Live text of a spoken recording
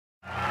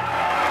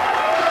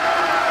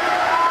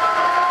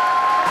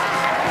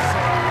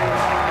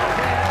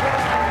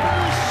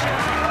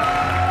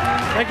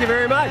Thank you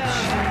very much.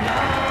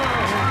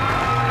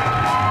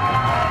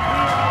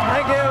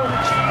 Thank you.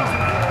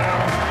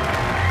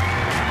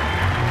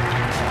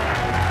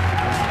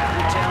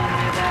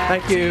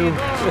 Thank you.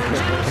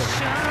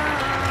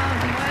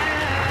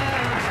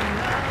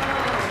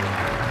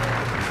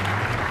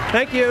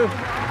 Thank you.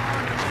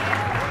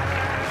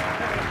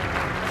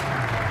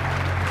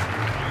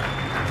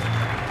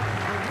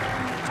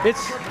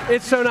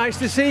 It's so nice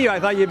to see you. I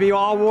thought you'd be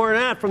all worn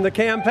out from the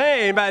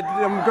campaign,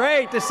 but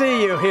great to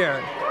see you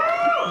here.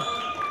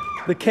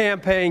 The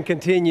campaign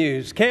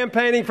continues.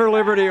 Campaigning for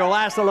liberty will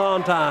last a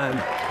long time.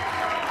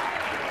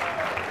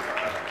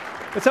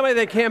 But somebody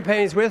that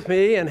campaigns with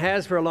me and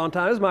has for a long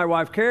time is my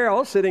wife,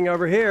 Carol, sitting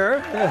over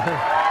here.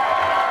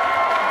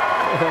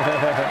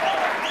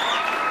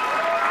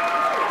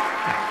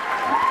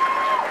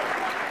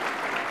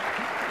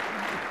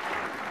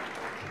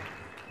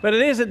 But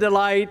it is a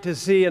delight to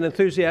see an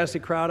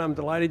enthusiastic crowd. I'm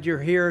delighted you're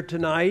here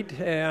tonight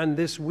and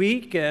this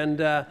week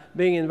and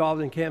being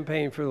involved in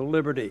Campaign for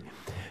Liberty.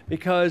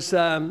 Because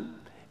in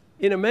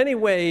many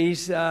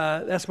ways,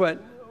 that's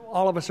what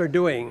all of us are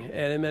doing.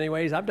 And in many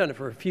ways, I've done it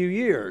for a few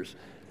years.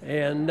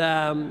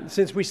 And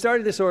since we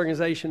started this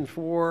organization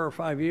 4 or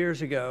 5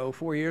 years ago,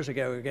 4 years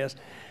ago, I guess,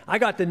 I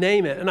got to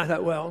name it. And I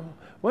thought, well,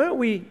 why don't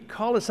we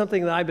call it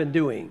something that I've been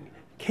doing?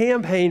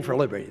 Campaign for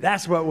Liberty.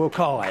 That's what we'll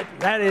call it.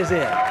 That is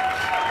it.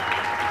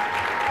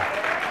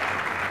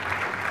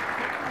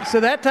 So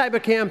that type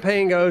of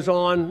campaign goes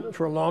on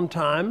for a long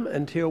time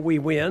until we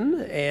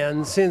win.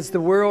 And since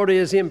the world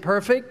is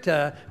imperfect,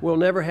 we'll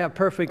never have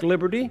perfect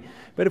liberty.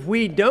 But if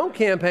we don't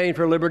campaign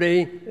for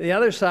liberty, the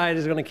other side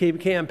is going to keep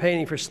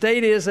campaigning for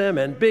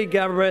statism and big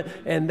government,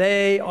 and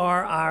they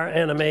are our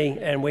enemy,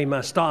 and we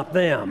must stop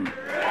them.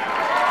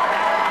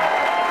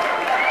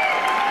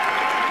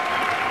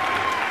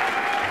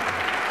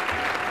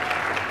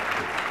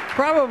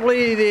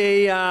 Probably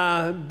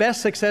the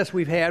best success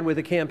we've had with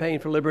the Campaign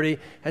for Liberty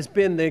has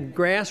been the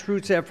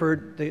grassroots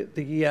effort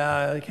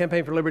the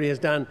Campaign for Liberty has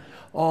done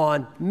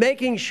on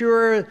making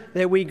sure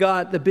that we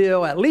got the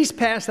bill at least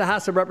past the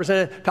House of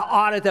Representatives to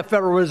audit the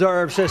Federal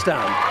Reserve System.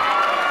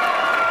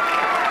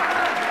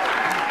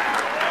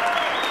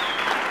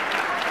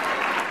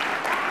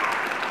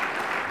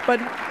 But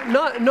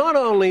not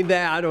only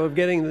that, of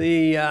getting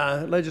the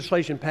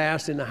legislation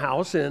passed in the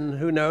House, and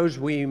who knows,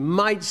 we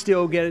might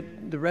still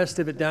get the rest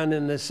of it done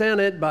in the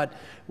Senate, but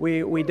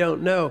we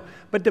don't know.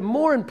 But the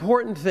more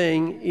important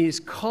thing is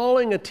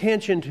calling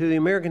attention to the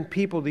American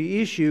people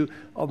the issue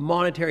of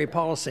monetary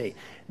policy.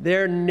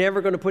 They're never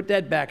going to put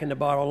that back in the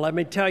bottle. Let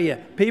me tell you,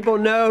 people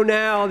know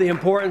now the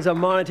importance of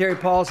monetary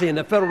policy and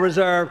the Federal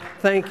Reserve.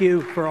 Thank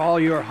you for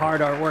all your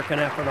hard work and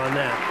effort on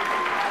that.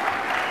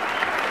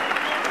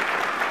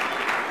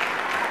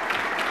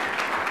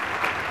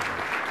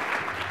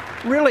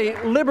 Really,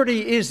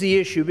 liberty is the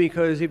issue,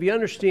 because if you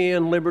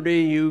understand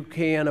liberty, you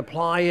can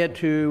apply it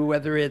to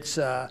whether it's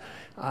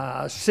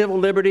civil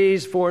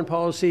liberties, foreign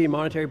policy,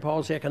 monetary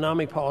policy,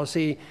 economic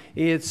policy.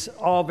 It's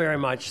all very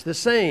much the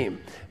same.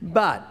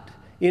 But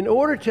in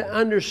order to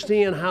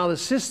understand how the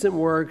system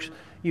works,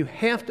 you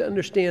have to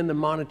understand the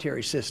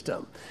monetary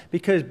system,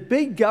 because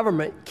big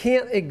government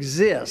can't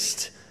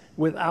exist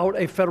without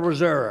a Federal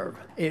Reserve.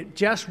 It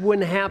just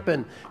wouldn't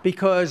happen,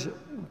 because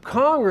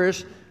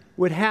Congress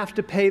would have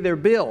to pay their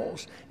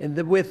bills.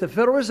 And with the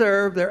Federal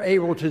Reserve, they're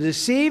able to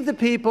deceive the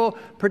people,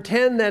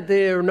 pretend that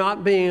they're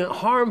not being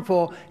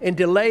harmful, and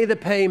delay the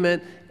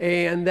payment.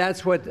 And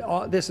that's what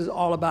this is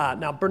all about.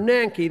 Now,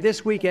 Bernanke,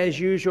 this week, as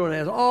usual, and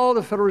as all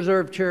the Federal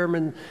Reserve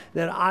chairmen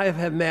that I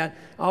have met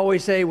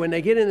always say, when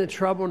they get into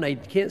trouble and they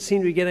can't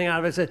seem to be getting out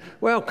of it, say,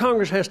 well,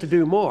 Congress has to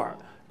do more.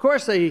 Of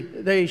course,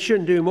 they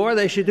shouldn't do more.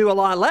 They should do a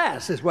lot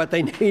less, is what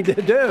they need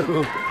to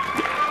do.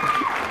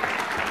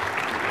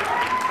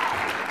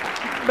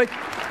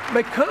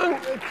 But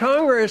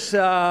Congress,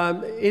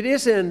 it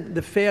isn't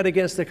the Fed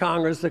against the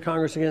Congress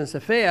against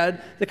the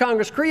Fed. The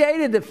Congress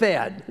created the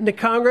Fed. And the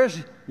Congress,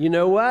 you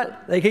know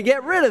what? They could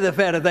get rid of the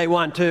Fed if they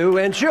want to,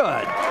 and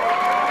should.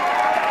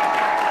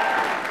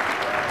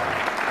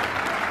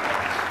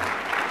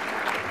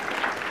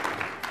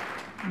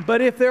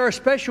 But if there are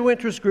special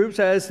interest groups,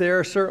 as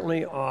there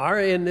certainly are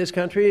in this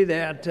country,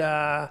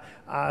 that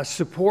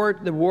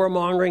support the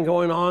warmongering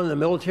going on in the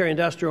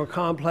military-industrial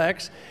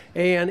complex,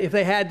 and if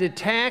they had to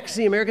tax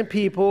the American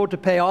people to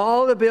pay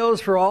all the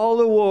bills for all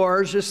the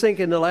wars, just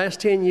think in the last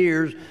 10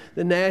 years,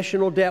 the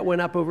national debt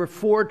went up over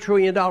 $4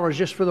 trillion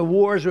just for the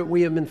wars that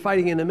we have been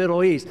fighting in the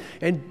Middle East.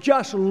 And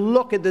just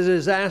look at the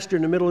disaster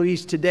in the Middle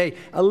East today.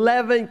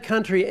 11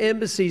 country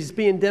embassies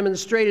being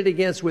demonstrated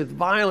against with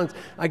violence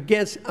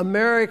against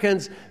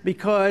Americans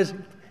because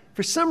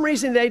for some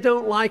reason they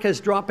don't like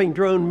us dropping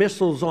drone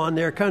missiles on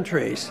their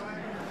countries.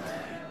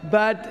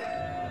 But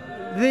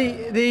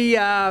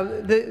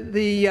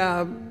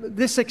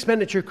this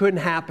expenditure couldn't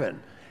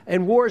happen.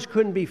 And wars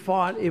couldn't be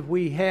fought if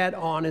we had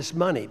honest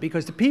money,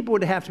 because the people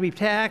would have to be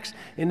taxed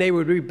and they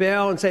would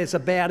rebel and say it's a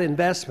bad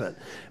investment.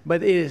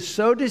 But it is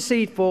so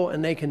deceitful,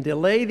 and they can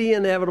delay the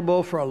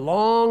inevitable for a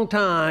long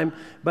time,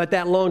 but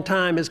that long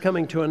time is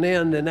coming to an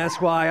end, and that's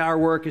why our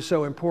work is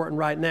so important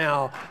right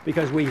now,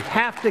 because we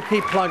have to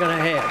keep plugging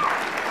ahead.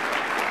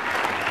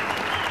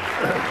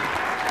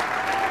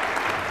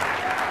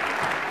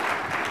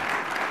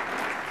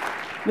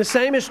 The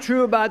same is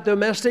true about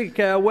domestic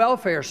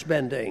welfare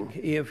spending.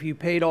 If you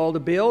paid all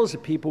the bills, the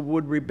people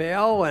would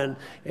rebel, and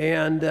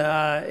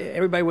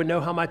everybody would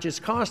know how much it's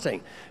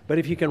costing. But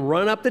if you can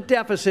run up the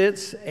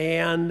deficits,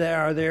 and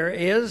there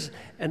is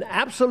an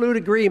absolute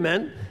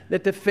agreement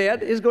that the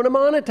Fed is going to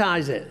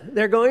monetize it.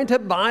 They're going to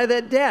buy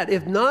that debt.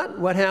 If not,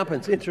 what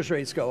happens? Interest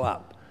rates go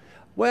up.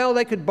 Well,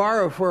 they could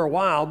borrow for a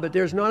while, but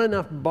there's not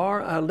enough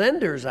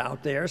lenders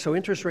out there, so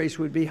interest rates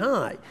would be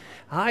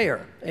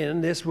higher,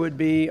 and this would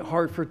be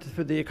hard for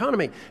the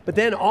economy. But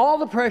then all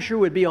the pressure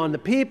would be on the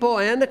people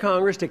and the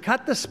Congress to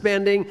cut the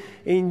spending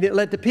and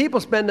let the people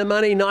spend the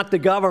money, not the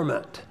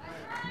government.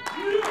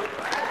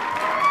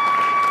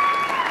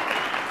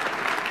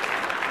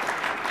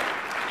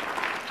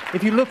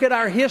 If you look at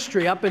our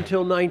history up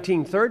until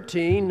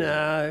 1913,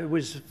 it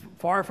was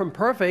far from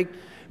perfect,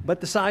 but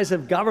the size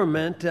of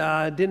government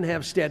didn't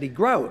have steady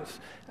growth.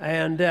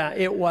 And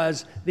it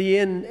was the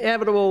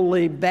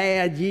inevitably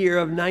bad year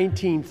of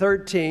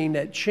 1913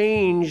 that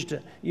changed,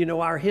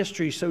 our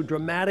history so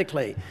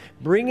dramatically.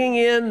 Bringing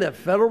in the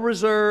Federal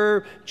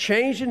Reserve,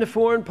 changing the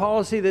foreign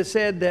policy that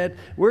said that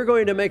we're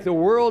going to make the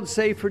world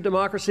safe for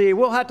democracy.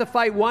 We'll have to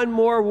fight one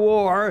more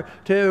war,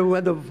 to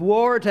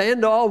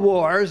end all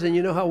wars, and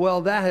you know how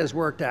well that has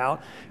worked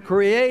out.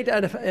 Create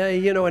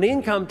an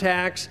income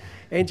tax,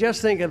 and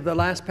just think of the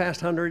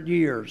past 100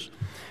 years.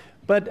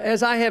 But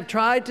as I have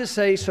tried to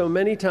say so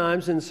many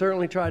times, and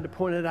certainly tried to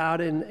point it out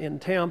in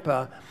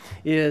Tampa,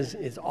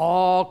 it's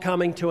all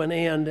coming to an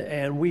end,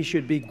 and we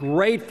should be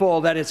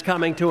grateful that it's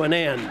coming to an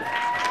end.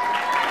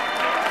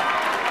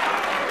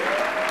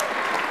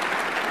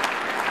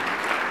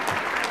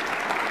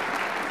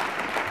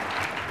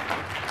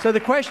 So the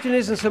question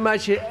isn't so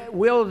much,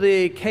 will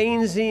the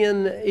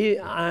Keynesian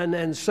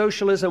and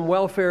socialism,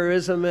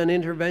 welfareism, and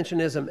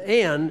interventionism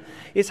end?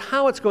 It's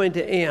how it's going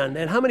to end,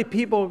 and how many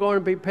people are going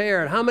to be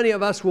prepared. How many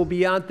of us will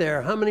be out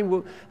there? How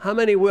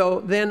many will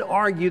then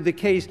argue the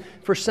case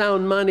for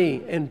sound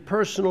money and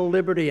personal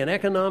liberty and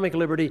economic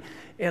liberty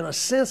and a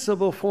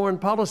sensible foreign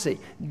policy?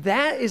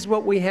 That is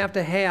what we have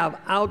to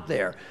have out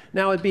there.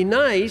 Now, it'd be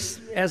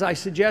nice, as I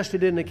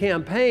suggested in the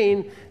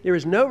campaign, there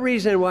is no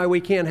reason why we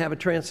can't have a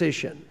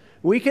transition.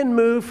 We can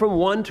move from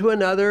one to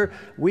another.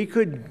 We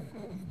could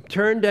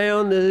turn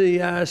down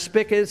the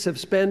spigots of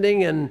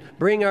spending and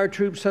bring our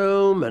troops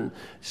home and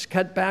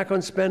cut back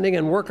on spending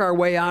and work our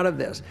way out of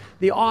this.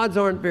 The odds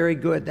aren't very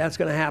good that's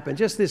going to happen.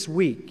 Just this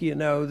week,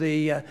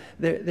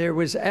 there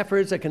was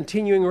efforts, a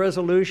continuing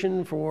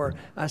resolution for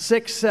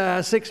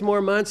 6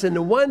 more months. And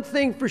the one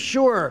thing for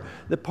sure,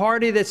 the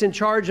party that's in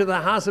charge of the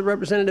House of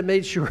Representatives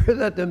made sure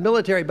that the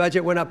military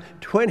budget went up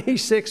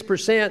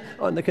 26%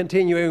 on the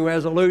continuing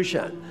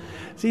resolution.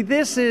 See,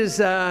 this is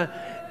the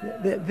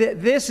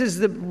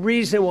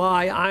reason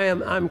why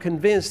I'm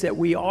convinced that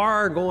we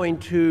are going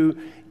to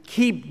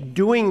keep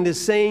doing the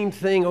same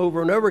thing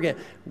over and over again.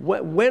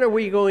 When are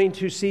we going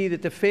to see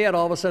that the Fed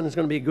all of a sudden is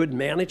going to be a good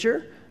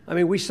manager? I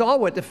mean, we saw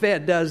what the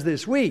Fed does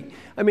this week.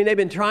 I mean, they've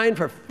been trying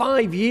for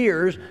 5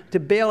 years to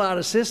bail out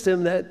a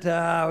system that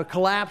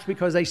collapsed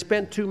because they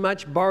spent too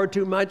much, borrowed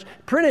too much,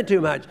 printed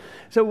too much.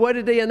 So what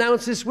did they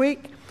announce this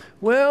week?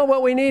 Well,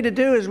 what we need to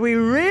do is we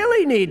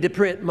really need to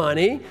print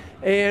money,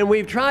 and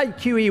we've tried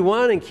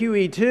QE1 and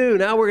QE2.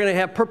 Now we're going to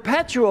have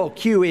perpetual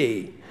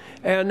QE.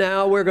 And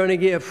now we're going to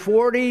give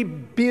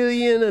 $40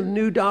 billion of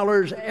new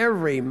dollars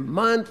every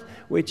month,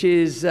 which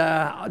is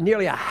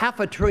nearly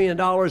 $500 billion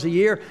a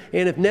year.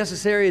 And if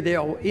necessary,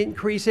 they'll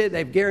increase it.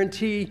 They've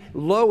guaranteed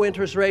low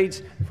interest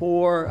rates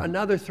for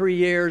another 3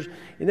 years.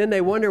 And then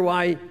they wonder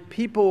why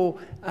people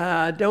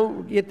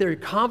don't get their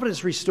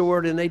confidence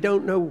restored, and they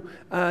don't know,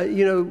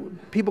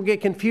 people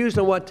get confused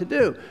on what to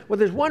do. Well,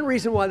 there's one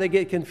reason why they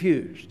get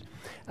confused.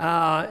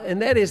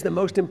 And that is the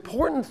most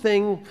important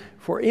thing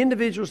for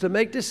individuals to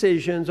make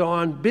decisions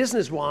on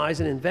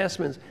business-wise and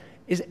investments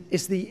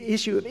is the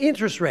issue of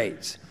interest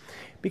rates.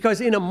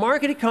 Because in a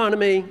market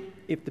economy,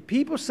 if the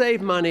people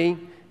save money,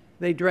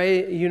 they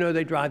drive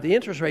the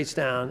interest rates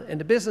down. And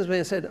the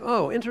businessman said,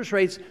 oh, interest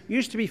rates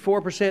used to be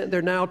 4%,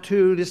 they're now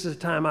 2%, this is the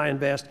time I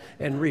invest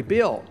and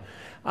rebuild.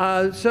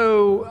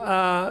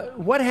 So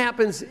what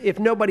happens if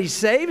nobody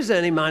saves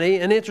any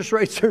money and interest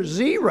rates are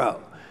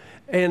 0?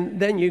 And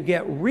then you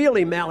get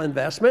really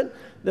malinvestment.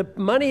 The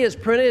money is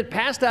printed,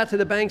 passed out to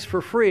the banks for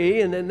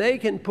free, and then they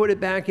can put it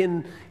back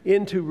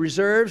into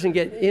reserves and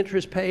get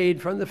interest paid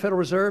from the Federal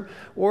Reserve,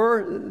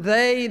 or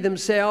they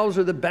themselves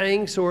or the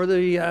banks or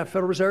the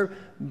Federal Reserve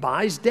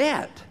buys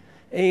debt.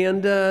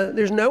 And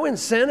there's no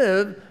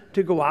incentive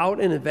to go out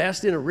and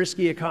invest in a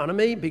risky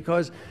economy,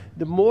 because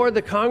the more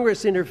the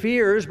Congress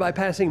interferes by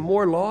passing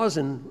more laws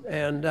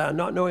and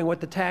not knowing what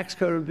the tax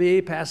code would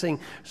be, passing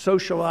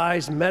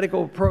socialized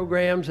medical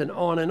programs and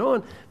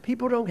on,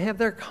 people don't have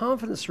their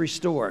confidence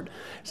restored.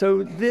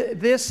 So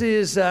this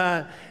is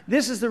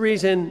the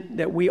reason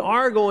that we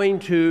are going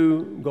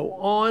to go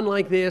on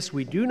like this.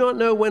 We do not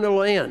know when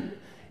it'll end.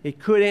 It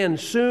could end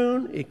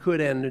soon. It could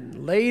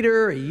end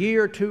later, a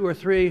year, 2 or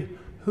 3.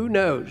 Who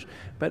knows?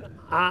 But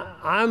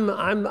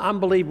I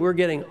believe we're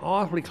getting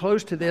awfully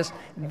close to this.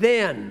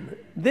 Then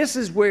this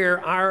is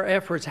where our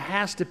efforts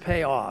has to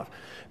pay off,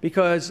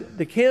 because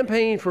the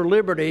Campaign for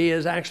Liberty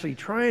is actually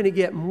trying to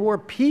get more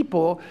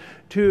people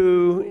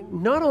to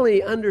not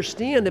only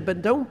understand it,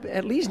 but don't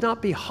at least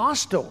not be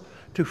hostile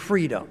to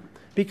freedom,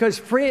 because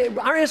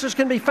our answers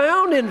can be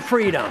found in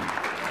freedom.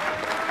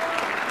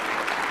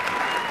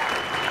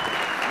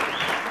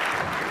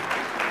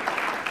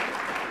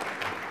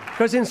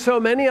 Because in so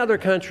many other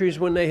countries,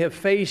 when they have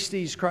faced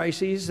these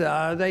crises,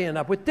 they end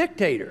up with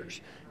dictators.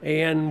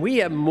 And we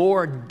have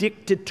more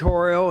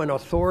dictatorial and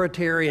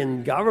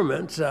authoritarian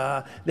governments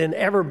than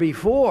ever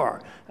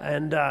before.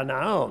 And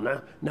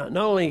not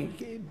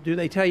only do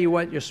they tell you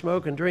what you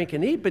smoke and drink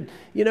and eat, but,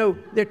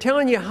 they're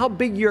telling you how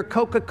big your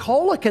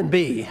Coca-Cola can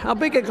be, how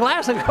big a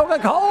glass of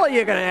Coca-Cola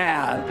you can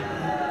have.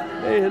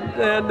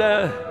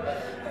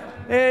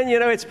 And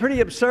it's pretty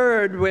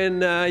absurd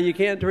when you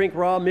can't drink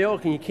raw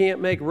milk and you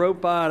can't make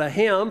rope out of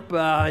hemp,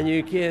 and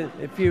you can't,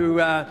 if you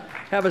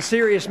have a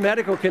serious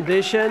medical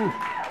condition.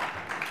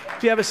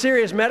 If you have a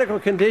serious medical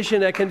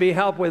condition that can be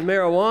helped with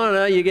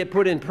marijuana, you get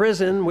put in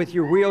prison with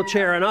your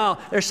wheelchair and all.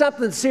 There's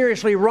something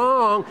seriously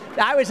wrong.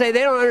 I would say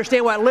they don't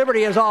understand what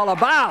liberty is all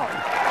about.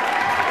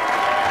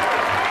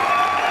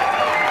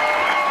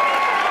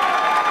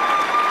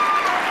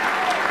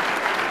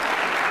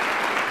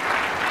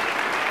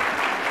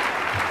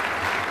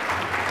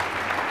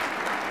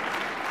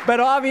 But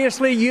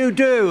obviously you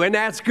do, and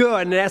that's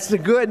good, and that's the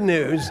good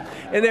news.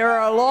 And there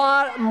are a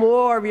lot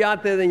more of you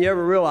out there than you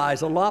ever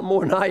realize, a lot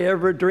more than I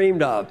ever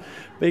dreamed of.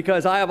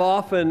 Because I have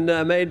often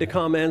made the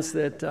comments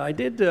that I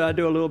did do a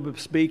little bit of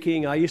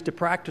speaking. I used to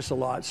practice a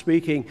lot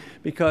speaking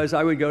because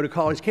I would go to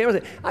college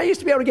campus. I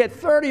used to be able to get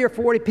 30 or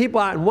 40 people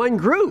out in one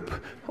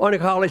group on a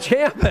college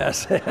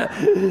campus.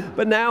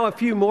 But now a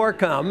few more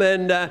come,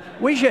 and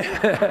we should...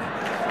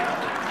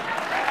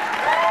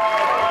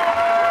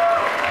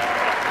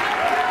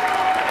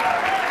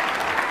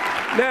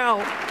 Now,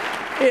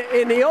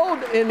 in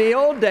the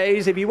old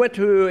days, if you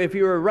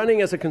were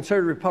running as a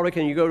conservative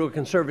Republican, you go to a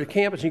conservative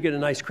campus, and you get a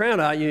nice crowd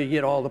out, you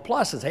get all the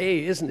pluses.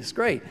 Hey, isn't this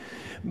great?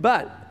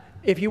 But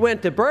if you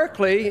went to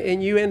Berkeley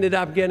and you ended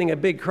up getting a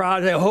big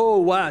crowd, say, oh,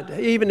 what?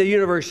 Even the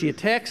University of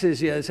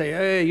Texas, you say,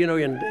 hey,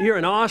 you're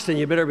in Austin,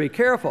 you better be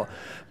careful.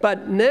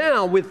 But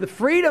now, with the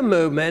freedom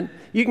movement,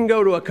 you can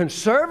go to a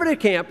conservative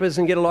campus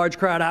and get a large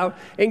crowd out,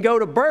 and go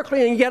to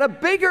Berkeley and get a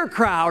bigger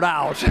crowd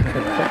out.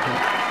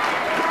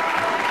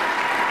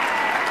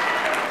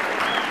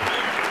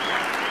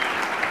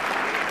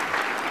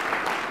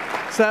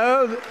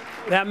 So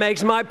that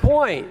makes my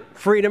point.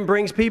 Freedom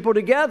brings people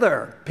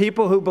together.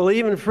 People who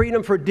believe in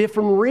freedom for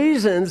different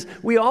reasons,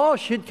 we all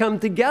should come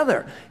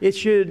together. It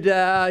should,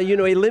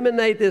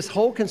 eliminate this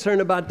whole concern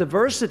about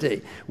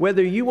diversity.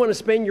 Whether you want to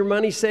spend your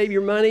money, save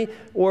your money,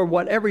 or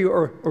whatever,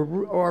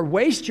 or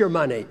waste your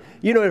money.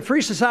 In a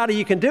free society,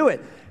 you can do it.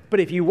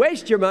 But if you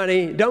waste your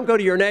money, don't go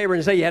to your neighbor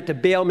and say, you have to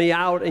bail me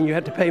out and you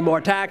have to pay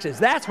more taxes.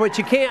 That's what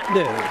you can't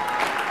do.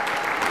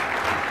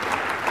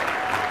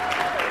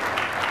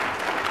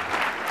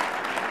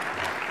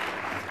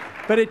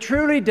 But it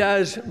truly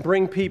does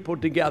bring people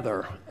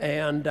together,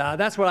 and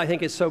that's what I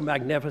think is so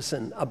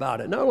magnificent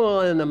about it. Not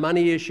only on the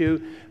money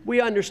issue, we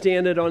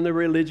understand it on the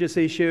religious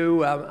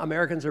issue.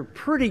 Americans are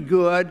pretty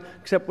good,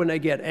 except when they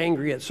get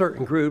angry at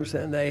certain groups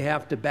and they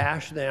have to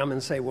bash them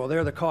and say, well,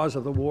 they're the cause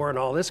of the war and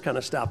all this kind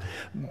of stuff.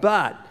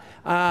 But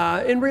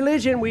in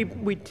religion,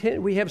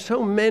 we have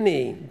so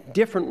many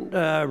different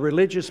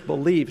religious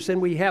beliefs,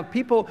 and we have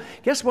people,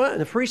 guess what?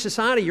 In a free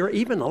society, you're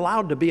even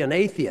allowed to be an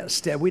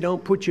atheist. We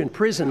don't put you in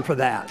prison for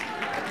that.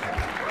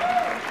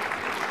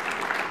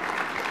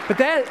 But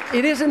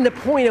it isn't the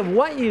point of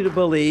what you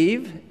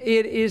believe.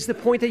 It is the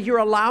point that you're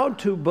allowed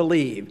to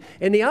believe.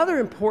 And the other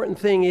important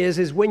thing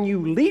is when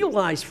you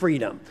legalize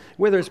freedom,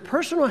 whether it's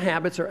personal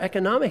habits or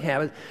economic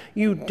habits,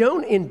 you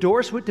don't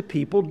endorse what the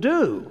people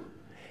do.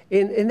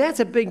 And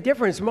that's a big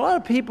difference. A lot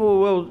of people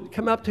will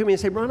come up to me and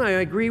say, Ron, I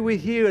agree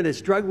with you, and this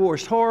drug war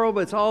is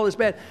horrible, it's all this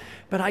bad.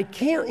 But I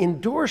can't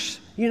endorse,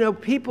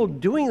 people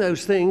doing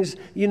those things,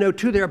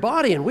 to their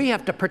body, and we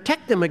have to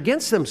protect them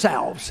against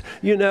themselves,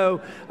 And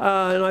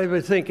I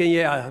was thinking,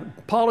 yeah,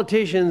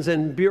 politicians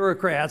and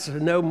bureaucrats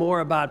know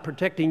more about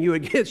protecting you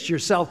against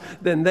yourself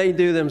than they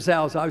do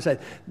themselves. I would say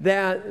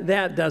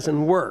that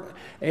doesn't work.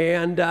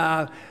 And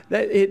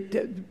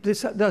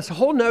this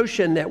whole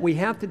notion that we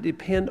have to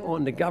depend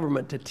on the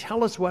government to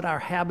tell us what our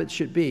habits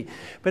should be.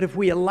 But if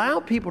we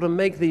allow people to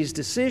make these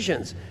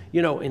decisions,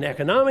 in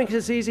economics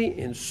it's easy,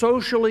 in social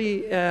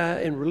socially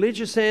and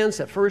religious sense,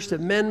 the First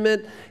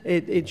Amendment.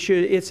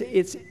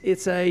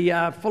 It's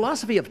a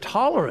philosophy of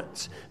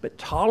tolerance, but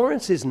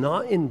tolerance is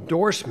not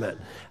endorsement.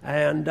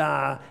 And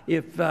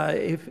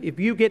if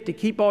you get to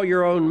keep all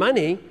your own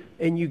money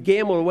and you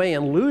gamble away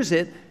and lose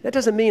it, that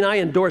doesn't mean I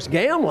endorse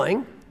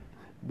gambling.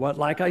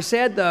 Like I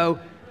said, though,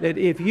 that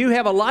if you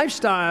have a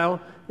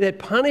lifestyle that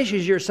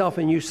punishes yourself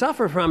and you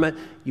suffer from it,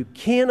 you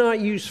cannot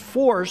use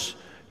force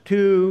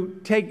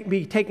to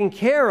be taken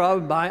care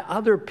of by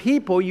other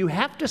people. You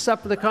have to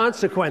suffer the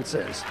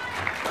consequences.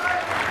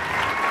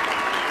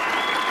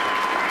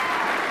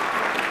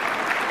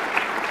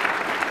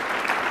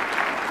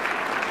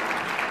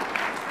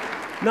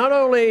 Not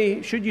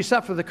only should you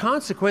suffer the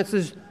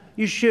consequences,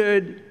 you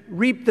should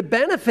reap the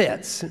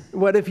benefits.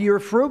 What if you're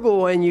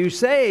frugal and you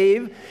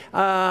save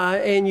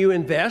and you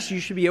invest? You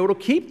should be able to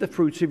keep the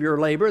fruits of your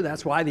labor.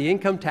 That's why the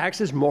income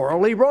tax is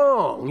morally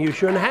wrong. You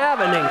shouldn't have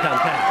an income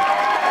tax.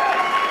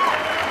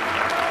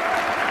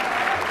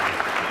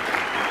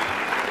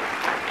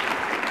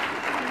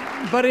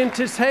 But in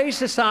today's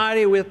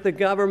society, with the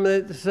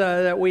government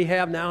that we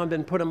have now and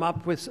been put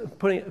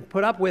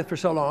up with for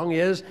so long,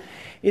 is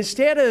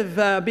instead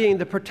of being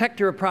the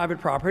protector of private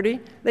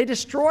property, they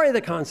destroy the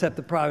concept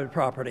of private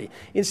property.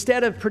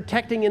 Instead of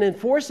protecting and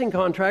enforcing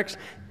contracts,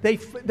 they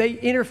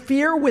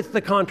interfere with the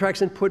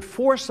contracts and put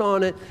force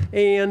on it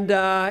and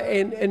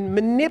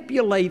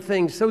manipulate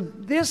things. So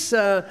this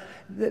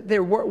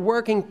they're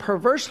working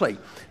perversely.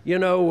 You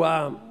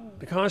know.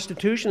 The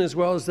Constitution, as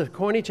well as the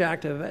Coinage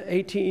Act of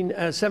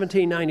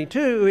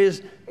 1792,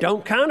 is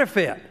don't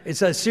counterfeit.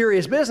 It's a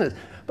serious business.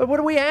 But what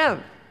do we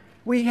have?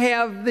 We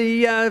have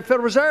the Federal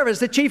Reserve as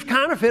the chief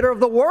counterfeiter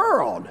of the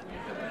world.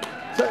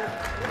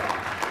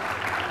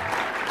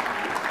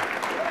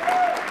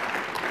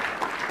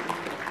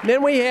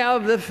 Then we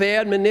have the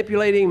Fed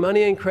manipulating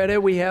money and credit.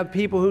 We have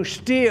people who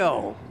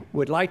still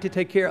would like to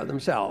take care of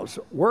themselves.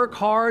 Work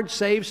hard,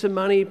 save some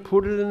money,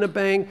 put it in the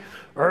bank,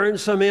 earn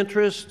some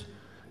interest.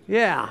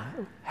 Yeah,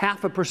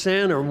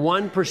 0.5% or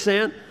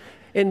 1%.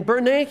 And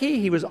Bernanke,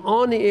 he was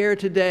on the air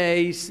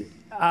today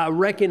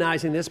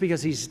recognizing this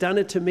because he's done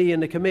it to me in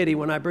the committee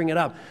when I bring it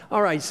up.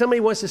 All right, somebody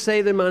wants to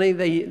save their money.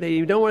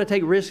 They don't want to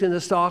take risk in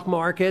the stock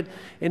market,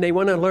 and they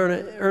want to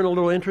earn a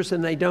little interest,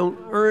 and they don't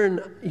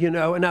earn,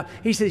 enough.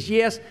 He says,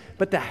 yes,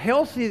 but the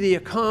health of the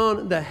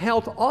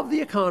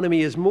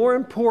economy is more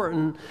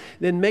important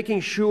than making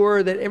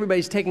sure that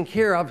everybody's taken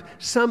care of.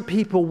 Some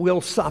people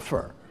will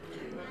suffer.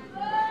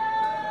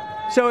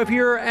 So if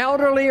you're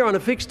elderly or on a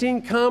fixed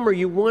income, or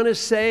you want to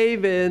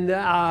save and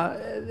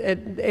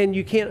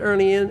you can't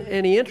earn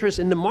any interest,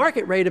 and the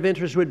market rate of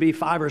interest would be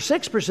 5 or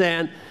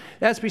 6%,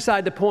 that's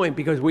beside the point,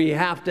 because we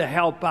have to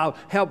help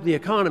the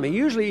economy.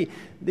 Usually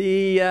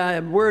the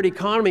word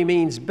economy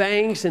means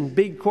banks and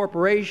big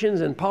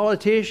corporations and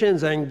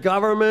politicians and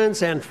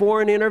governments and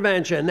foreign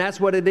intervention. That's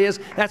what it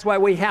is. That's why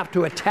we have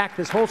to attack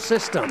this whole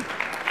system.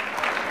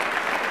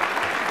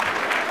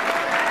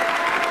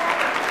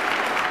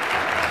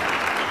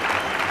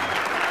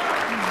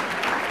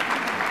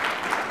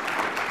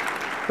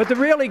 But the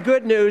really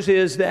good news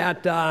is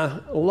that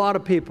a lot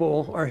of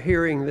people are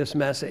hearing this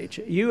message.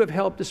 You have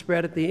helped to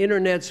spread it. The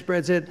internet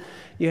spreads it.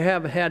 You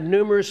have had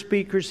numerous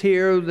speakers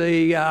here.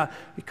 The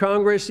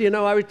Congress,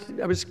 I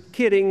was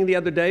kidding the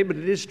other day, but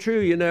it is true.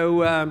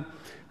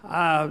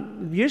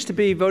 Used to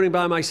be voting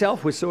by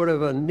myself was sort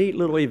of a neat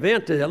little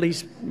event to at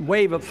least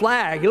wave a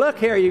flag. Look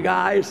here, you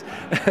guys.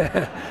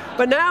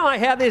 But now I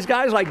have these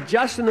guys like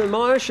Justin and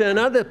Marsh and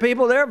other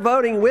people. They're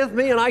voting with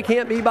me, and I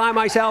can't be by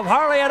myself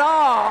hardly at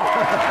all.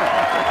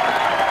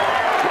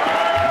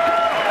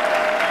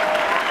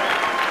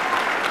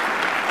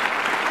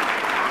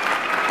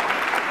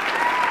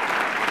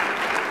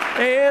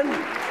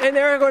 And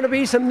there are going to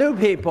be some new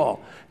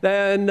people.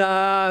 Then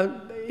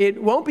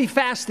it won't be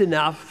fast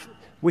enough.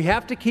 We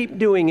have to keep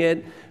doing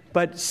it,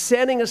 but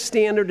setting a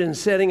standard and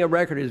setting a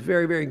record is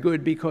very, very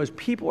good, because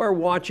people are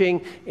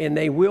watching and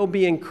they will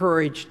be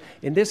encouraged.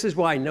 And this is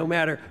why, no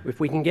matter if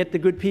we can get the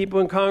good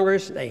people in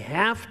Congress, they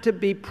have to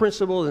be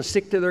principled and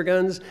stick to their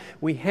guns.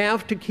 We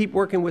have to keep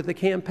working with the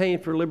Campaign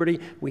for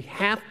Liberty. We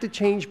have to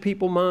change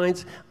people's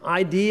minds.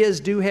 Ideas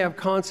do have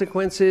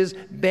consequences.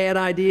 Bad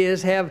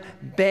ideas have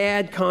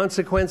bad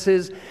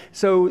consequences.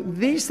 So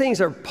these things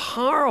are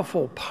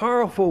powerful,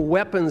 powerful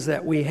weapons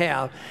that we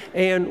have.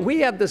 And we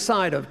have the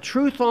side of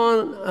truth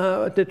on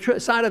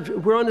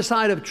we're on the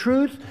side of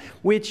truth,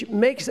 which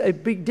makes a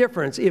big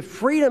difference. If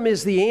freedom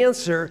is the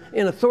answer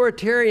and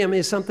authoritarian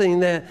is something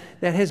that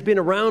has been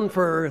around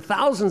for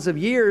thousands of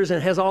years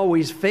and has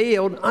always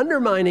failed,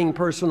 undermining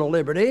personal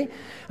liberty,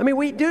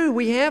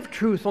 we have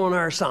truth on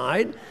our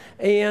side,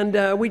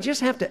 and we just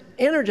have to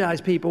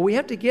energize people. We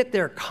have to get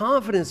their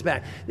confidence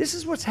back. This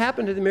is what's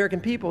happened to the American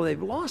people.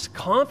 They've lost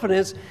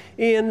confidence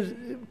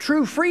in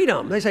true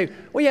freedom. They say,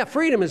 well, yeah,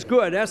 freedom is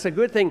good. That's a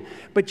good thing.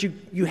 But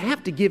you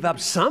have to give up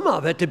some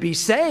of it to be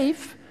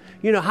safe.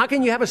 How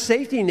can you have a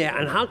safety net?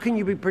 And how can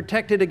you be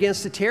protected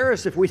against the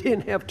terrorists if we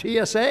didn't have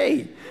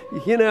TSA?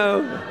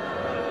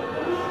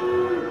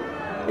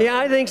 Yeah,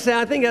 I think so.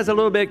 I think that's a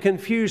little bit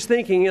confused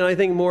thinking, and I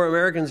think more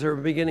Americans are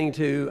beginning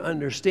to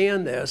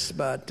understand this.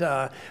 But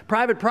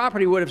private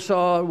property would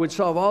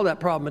solve all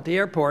that problem at the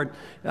airport.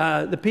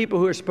 The people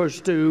who are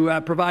supposed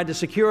to provide the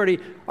security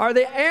are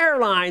the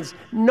airlines,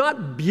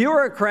 not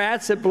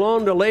bureaucrats that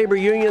belong to labor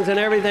unions and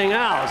everything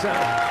else.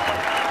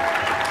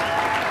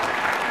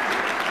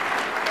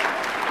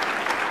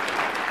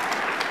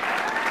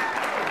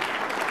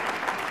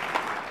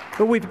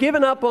 But we've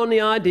given up on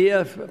the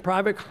idea of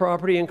private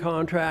property and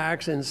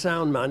contracts and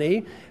sound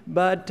money,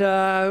 but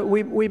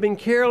we've been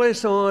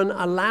careless on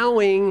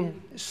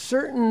allowing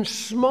certain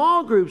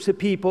small groups of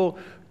people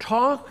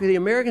talk the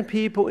American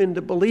people into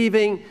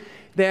believing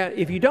that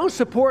if you don't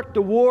support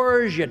the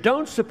wars, you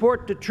don't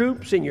support the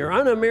troops, and you're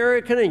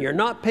un-American and you're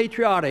not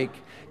patriotic,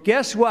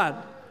 guess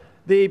what?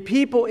 The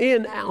people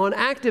on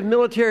active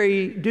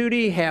military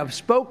duty have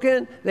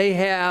spoken. They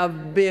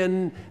have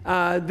been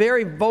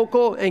very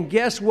vocal, and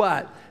guess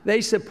what?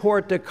 They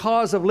support the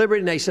cause of liberty,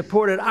 and they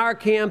supported our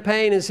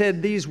campaign and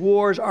said these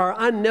wars are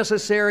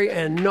unnecessary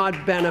and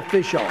not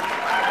beneficial.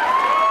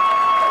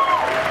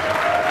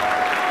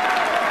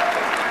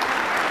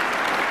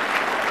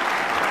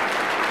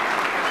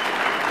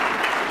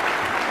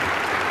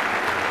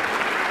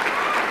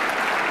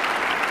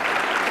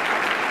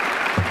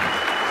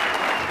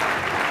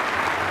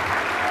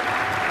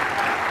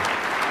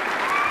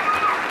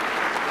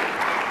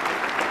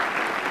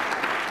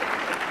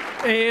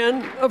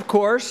 And, of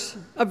course,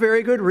 a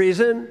very good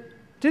reason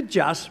to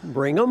just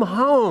bring them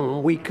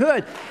home. We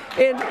could.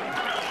 And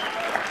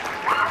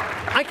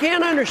I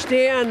can't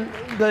understand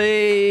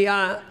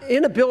the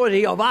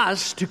inability of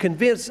us to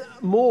convince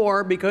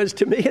more, because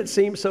to me it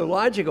seems so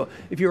logical.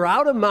 If you're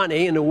out of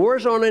money and the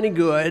wars aren't any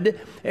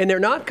good and they're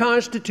not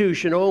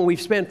constitutional, and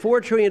we've spent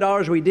 $4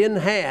 trillion we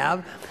didn't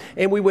have,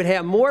 and we would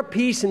have more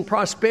peace and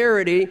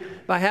prosperity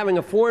by having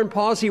a foreign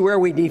policy where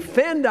we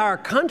defend our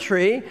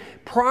country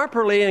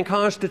properly and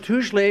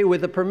constitutionally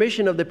with the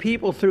permission of the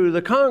people through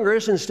the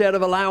Congress, instead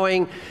of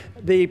allowing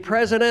the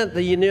President,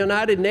 the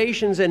United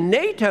Nations, and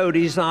NATO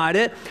decide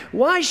it.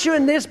 Why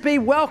shouldn't this be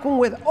welcomed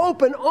with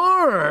open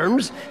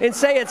arms and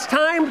say it's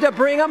time to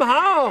bring them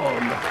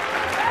home?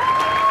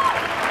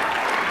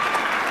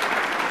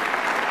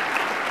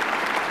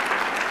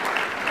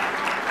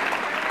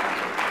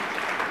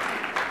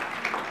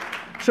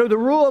 So the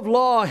rule of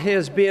law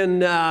has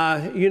been,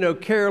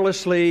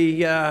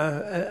 carelessly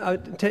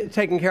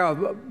taken care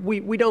of.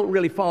 We don't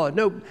really follow it.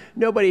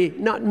 Nobody,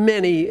 not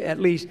many at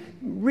least,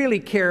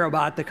 really care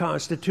about the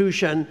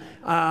Constitution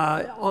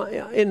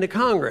in the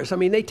Congress. I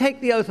mean, they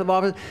take the oath of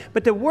office,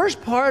 but the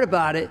worst part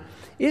about it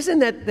isn't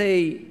that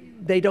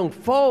they don't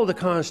follow the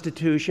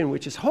Constitution,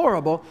 which is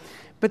horrible,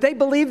 but they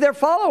believe they're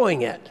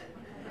following it.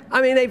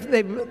 I mean,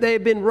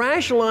 they've been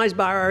rationalized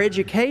by our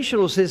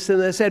educational system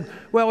that said,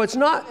 well,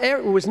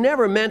 it was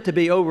never meant to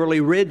be overly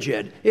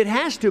rigid. It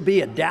has to be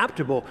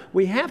adaptable.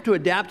 We have to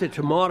adapt it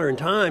to modern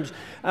times.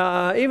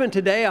 Even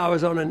today, I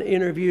was on an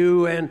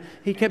interview, and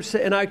we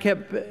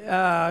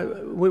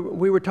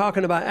were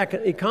talking about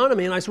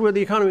economy, and I said, well,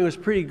 the economy was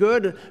pretty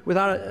good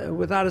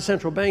without a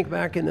central bank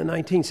back in the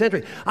 19th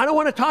century. I don't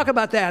want to talk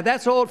about that.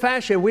 That's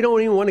old-fashioned. We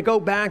don't even want to go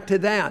back to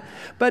that.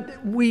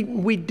 But we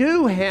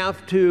do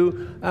have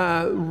to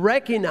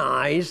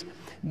recognize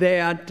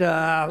that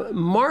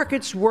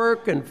markets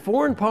work and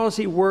foreign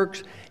policy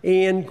works,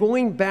 and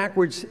going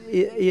backwards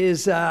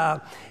is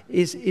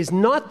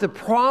not the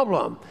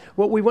problem.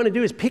 What we want to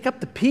do is pick up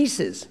the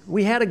pieces.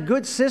 We had a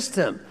good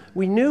system.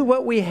 We knew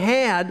what we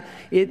had.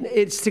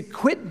 It's to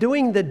quit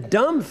doing the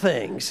dumb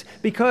things,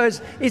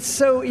 because it's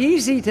so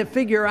easy to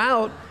figure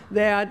out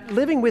that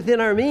living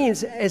within our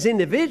means as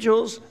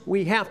individuals,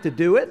 we have to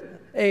do it.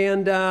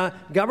 And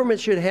government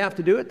should have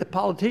to do it. The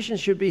politicians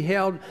should be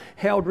held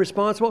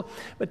responsible.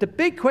 But the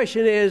big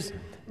question is,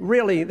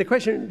 really, the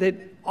question that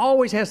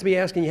always has to be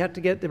asked, and you have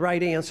to get the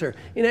right answer,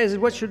 and that is,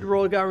 what should the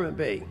role of government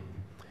be?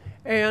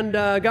 And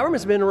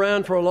government's been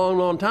around for a long,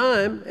 long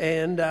time,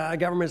 and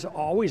government's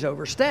always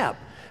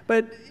overstepped.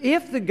 But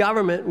if the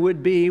government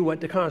would be what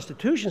the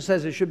Constitution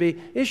says it should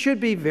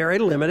be very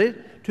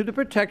limited to the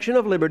protection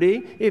of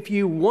liberty. If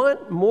you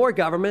want more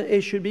government,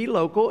 it should be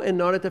local and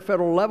not at the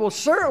federal level.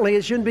 Certainly,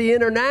 it shouldn't be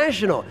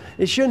international.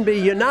 It shouldn't be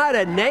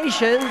United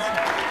Nations.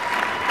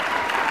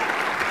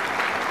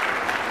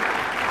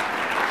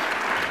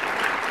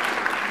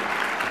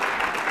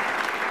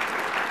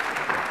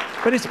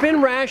 But it's been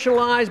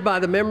rationalized by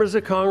the members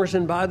of Congress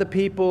and by the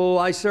people.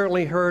 I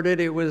certainly heard it.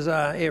 It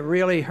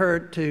really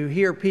hurt to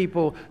hear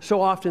people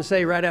so often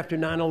say right after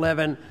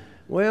 9/11,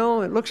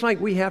 well, it looks like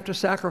we have to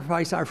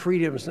sacrifice our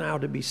freedoms now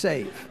to be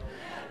safe.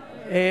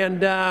 And,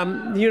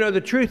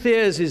 the truth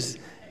is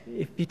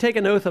if you take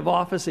an oath of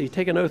office, you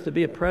take an oath to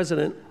be a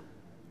president,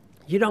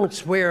 You don't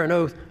swear an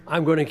oath,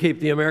 I'm going to keep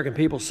the American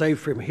people safe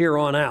from here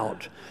on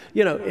out.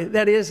 You know,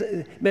 that is,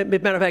 matter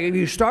of fact, if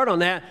you start on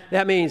that,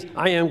 that means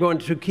I am going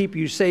to keep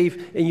you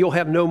safe and you'll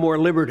have no more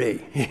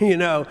liberty, you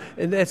know,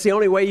 and that's the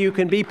only way you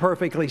can be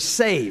perfectly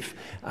safe.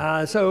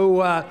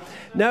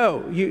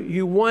 No,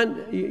 you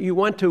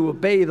want to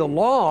obey the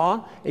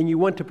law and you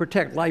want to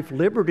protect life,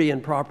 liberty,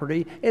 and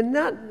property, and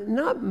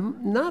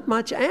not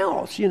much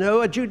else, you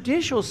know, a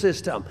judicial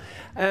system.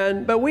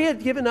 But we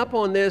had given up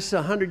on this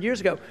 100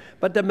 years ago.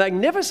 But the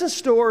magnificent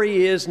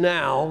story is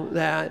now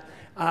that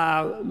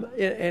and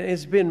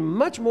it's been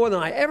much more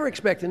than I ever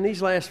expected in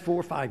these last 4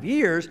 or 5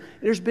 years.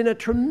 There's been a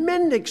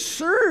tremendous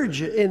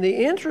surge in the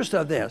interest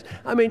of this.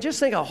 I mean, just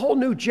think a whole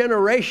new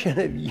generation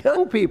of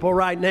young people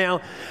right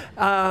now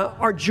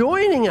are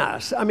joining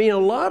us. I mean, a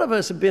lot of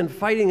us have been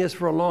fighting this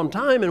for a long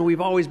time, and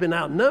we've always been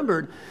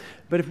outnumbered.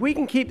 But if we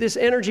can keep this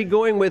energy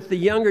going with the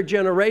younger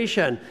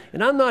generation,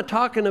 and I'm not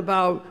talking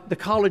about the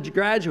college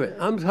graduate,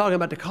 I'm talking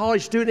about the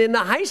college student and the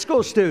high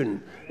school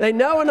student. They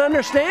know and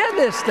understand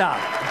this stuff.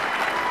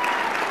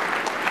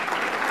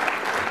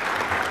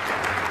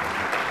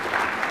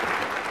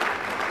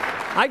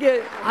 I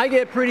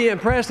get pretty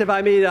impressed if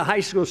I meet a high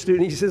school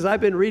student. He says, I've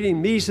been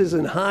reading Mises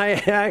and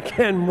Hayek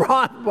and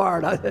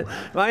Rothbard.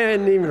 I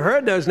hadn't even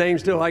heard those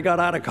names till I got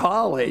out of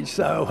college.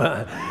 So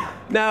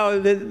now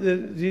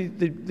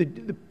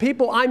the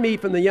people I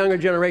meet from the younger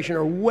generation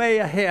are way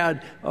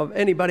ahead of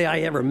anybody I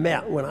ever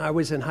met when I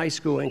was in high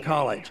school and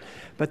college.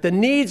 But the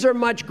needs are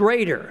much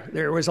greater.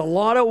 There was a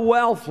lot of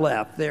wealth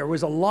left. There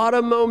was a lot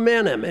of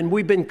momentum, and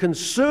we've been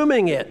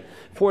consuming it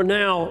for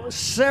now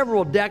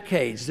several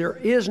decades. There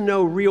is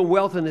no real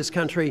wealth in this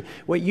country.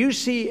 What you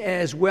see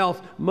as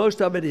wealth,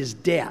 most of it is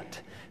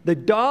debt. The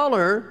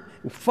dollar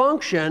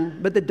function,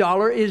 but the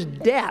dollar is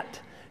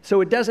debt.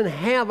 So it doesn't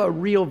have a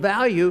real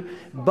value,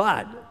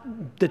 but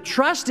the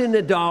trust in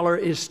the dollar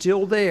is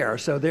still there.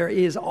 So there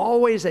is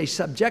always a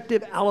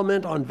subjective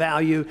element on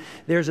value.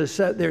 There's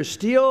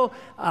still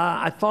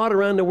a thought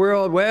around the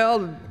world,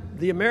 well,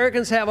 the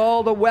Americans have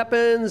all the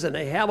weapons and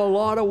they have a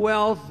lot of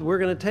wealth. We're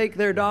going to take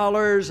their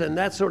dollars and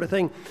that sort of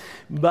thing.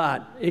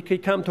 But it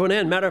could come to an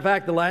end. Matter of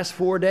fact, the last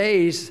 4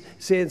 days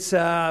since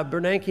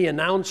Bernanke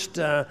announced,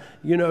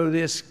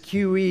 this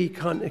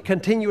QE,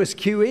 continuous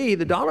QE,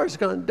 the dollar's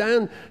gone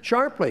down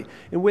sharply.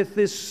 And with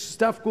this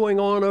stuff going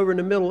on over in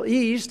the Middle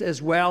East,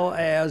 as well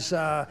as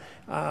the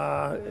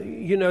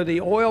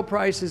oil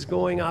prices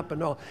going up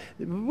and all,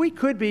 we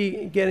could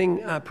be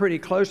getting pretty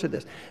close to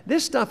this.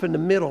 This stuff in the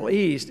Middle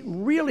East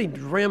really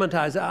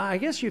dramatized. I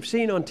guess you've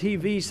seen on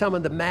TV some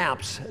of the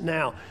maps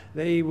now.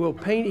 They will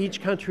paint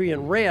each country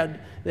in red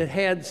that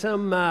had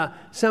some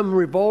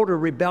revolt or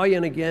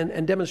rebellion again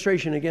and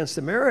demonstration against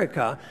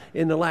America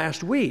in the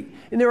last week.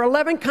 And there are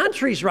 11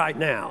 countries right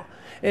now.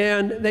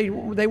 And they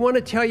want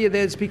to tell you that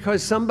it's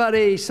because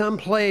somebody,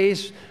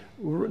 someplace,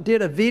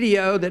 did a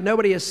video that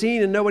nobody has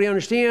seen and nobody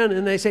understands,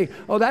 and they say,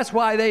 oh, that's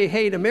why they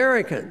hate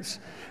Americans.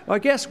 Well,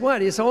 guess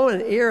what? It's all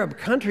in Arab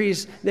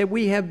countries that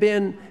we have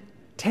been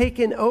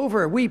taken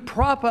over. We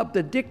prop up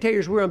the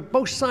dictators. We're on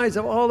both sides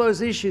of all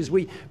those issues.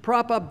 We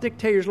prop up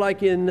dictators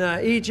like in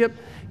Egypt,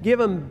 give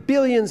them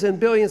billions and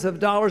billions of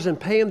dollars and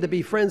pay them to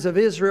be friends of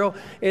Israel,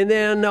 and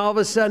then all of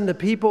a sudden the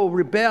people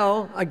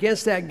rebel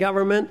against that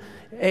government,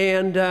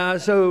 and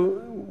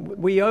so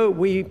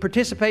we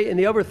participate in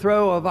the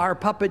overthrow of our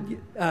puppet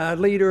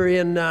leader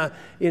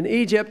in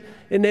Egypt,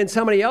 and then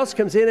somebody else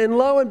comes in, and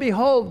lo and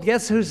behold,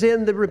 guess who's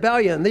in the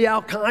rebellion? The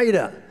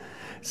Al-Qaeda.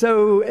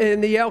 So,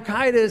 and the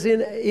Al-Qaeda is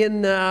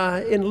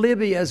in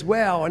Libya as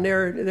well, and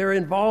they're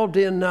involved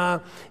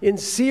in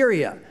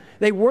Syria.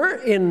 They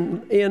weren't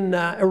in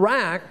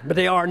Iraq, but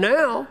they are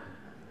now.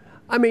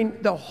 I mean,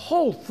 the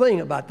whole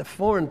thing about the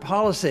foreign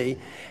policy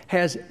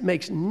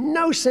makes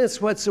no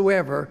sense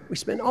whatsoever. We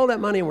spend all that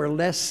money and we're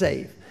less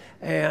safe,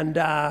 and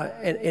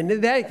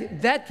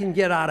that can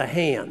get out of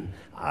hand.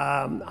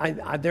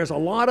 There's a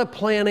lot of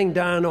planning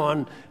done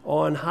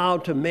on how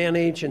to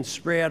manage and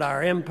spread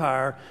our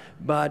empire,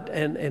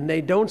 and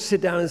they don't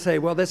sit down and say,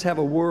 well, let's have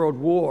a world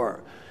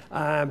war.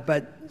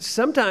 But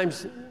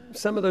sometimes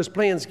some of those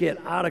plans get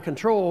out of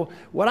control.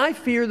 What I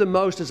fear the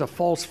most is a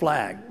false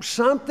flag.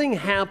 Something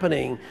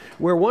happening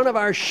where one of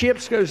our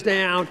ships goes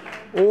down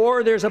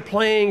or there's a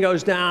plane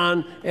goes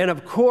down, and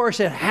of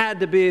course it had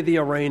to be the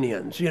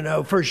Iranians,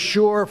 for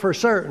sure, for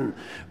certain.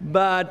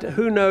 But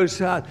who knows?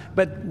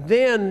 But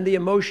then the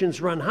emotions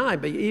run high.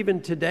 But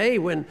even today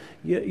when,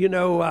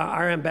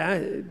 our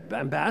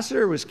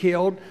ambassador was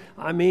killed,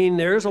 I mean,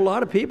 there's a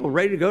lot of people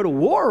ready to go to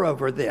war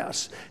over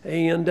this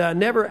and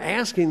never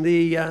asking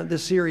the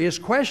serious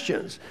questions.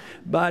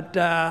 But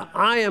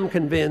I am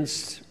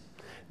convinced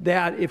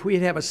that if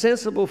we'd have a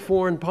sensible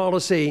foreign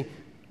policy,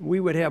 we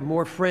would have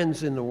more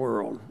friends in the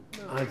world.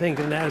 I think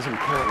that is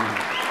important.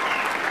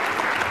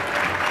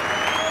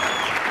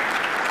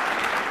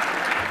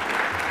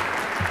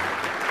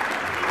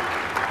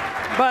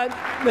 But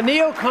the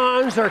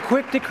neocons are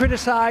quick to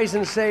criticize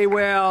and say,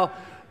 well,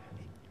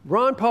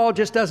 Ron Paul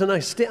just doesn't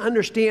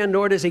understand,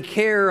 nor does he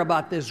care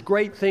about this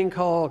great thing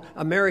called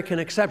American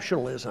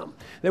exceptionalism,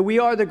 that we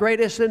are the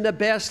greatest and the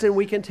best and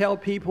we can tell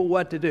people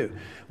what to do.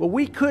 Well,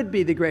 we could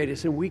be the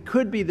greatest and we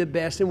could be the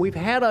best, and we've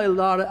had a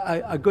lot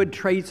of good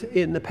traits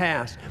in the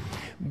past.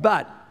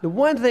 But the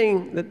one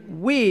thing that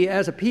we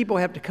as a people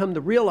have to come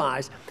to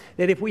realize,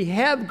 that if we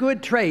have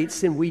good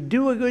traits and we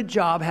do a good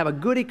job, have a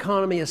good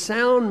economy, a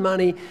sound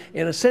money,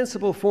 and a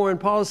sensible foreign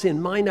policy,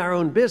 and mind our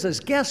own business,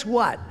 guess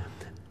what?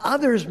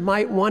 Others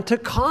might want to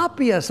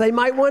copy us. They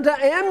might want to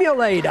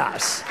emulate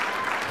us.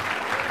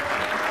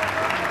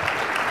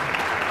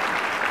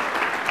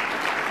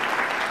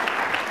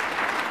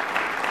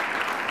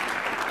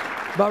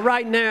 But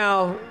right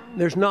now,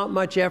 there's not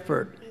much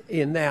effort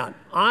in that.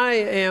 I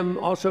am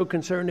also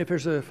concerned if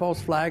there's a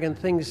false flag and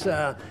things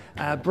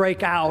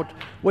break out,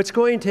 what's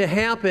going to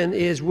happen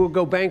is we'll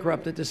go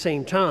bankrupt at the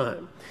same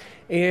time.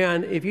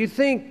 And if you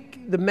think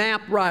the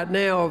map right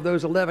now of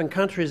those 11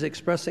 countries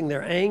expressing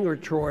their anger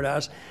toward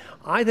us,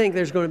 I think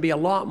there's going to be a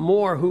lot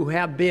more who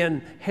have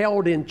been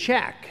held in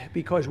check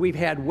because we've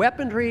had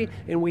weaponry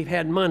and we've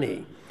had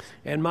money.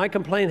 And my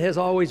complaint has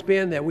always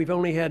been that we've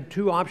only had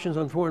two options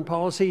on foreign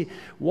policy.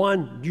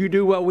 One, you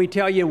do what we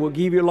tell you and we'll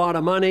give you a lot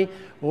of money,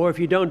 or if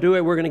you don't do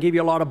it, we're going to give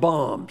you a lot of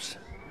bombs.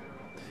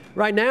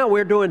 Right now,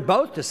 we're doing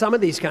both to some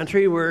of these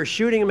countries. We're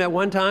shooting them at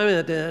one time, and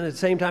at the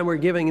same time, we're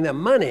giving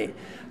them money.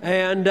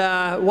 And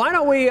why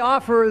don't we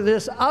offer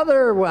this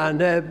other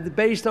one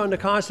based on the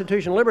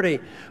Constitution of liberty?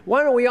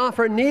 Why don't we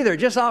offer neither?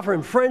 Just offer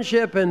them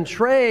friendship and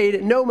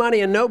trade, no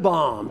money and no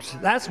bombs.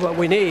 That's what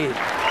we need.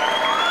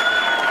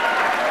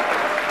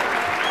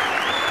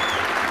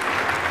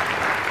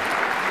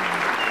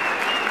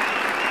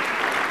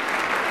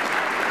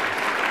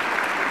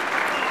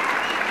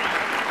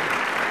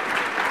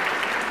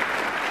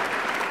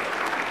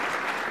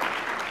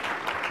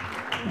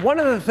 One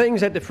of the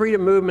things that the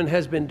freedom movement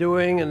has been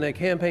doing and the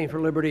Campaign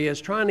for Liberty is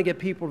trying to get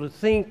people to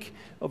think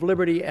of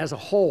liberty as a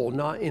whole,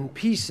 not in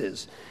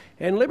pieces.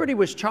 And liberty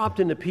was chopped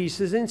into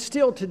pieces, and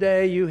still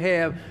today you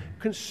have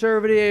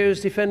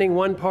conservatives defending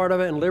one part of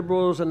it and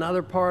liberals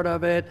another part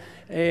of it,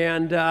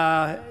 and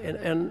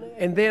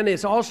then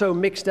it's also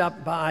mixed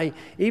up by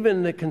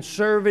even the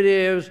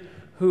conservatives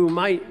who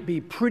might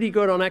be pretty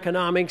good on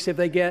economics. If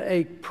they get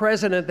a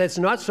president that's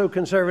not so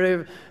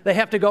conservative, they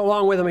have to go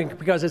along with him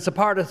because it's a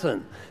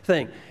partisan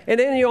thing. And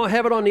then you'll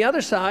have it on the other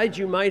side.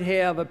 You might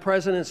have a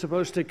president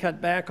supposed to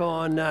cut back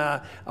on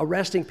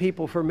arresting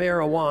people for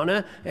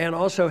marijuana and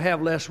also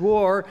have less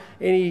war,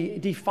 and he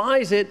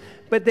defies it.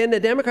 But then the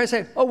Democrats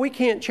say, oh, we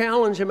can't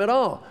challenge him at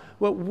all.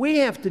 What we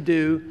have to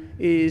do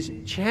is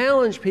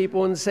challenge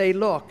people and say,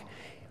 look,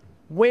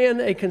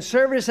 when a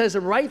conservative says the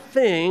right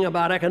thing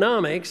about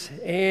economics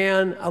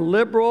and a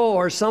liberal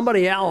or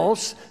somebody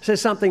else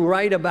says something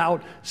right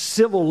about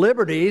civil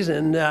liberties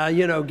and,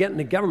 getting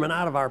the government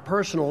out of our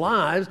personal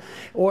lives,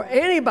 or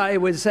anybody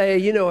would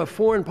say, a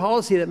foreign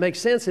policy that makes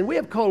sense, and we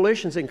have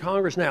coalitions in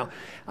Congress now,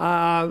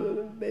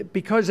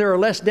 because there are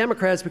less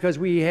Democrats because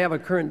we have a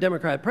current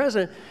Democrat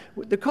president,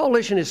 the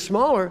coalition is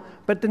smaller,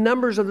 but the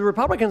numbers of the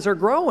Republicans are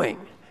growing.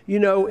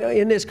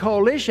 In this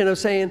coalition of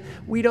saying,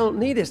 we don't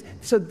need this.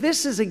 So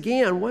this is,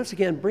 once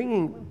again,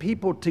 bringing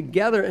people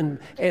together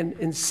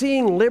and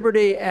seeing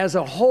liberty as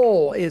a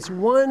whole. It's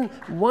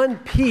one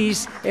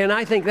piece, and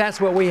I think that's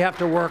what we have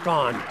to work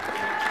on.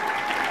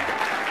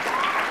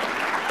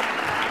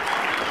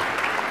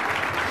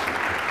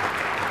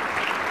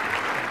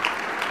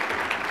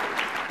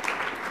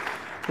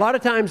 A lot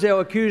of times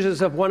they'll accuse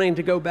us of wanting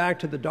to go back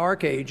to the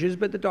Dark Ages,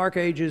 but the Dark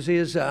Ages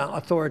is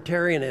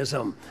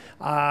authoritarianism.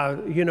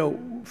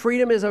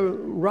 Freedom is a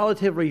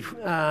relatively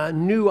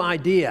new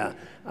idea.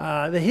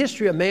 The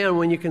history of man,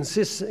 when you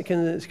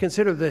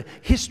consider the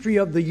history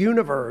of the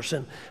universe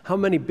and how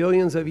many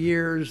billions of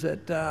years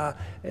that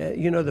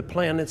the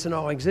planets and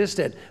all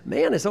existed,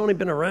 man has only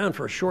been around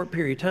for a short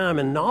period of time,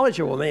 and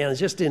knowledgeable man is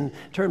just in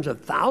terms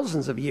of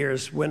thousands of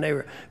years when they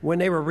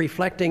were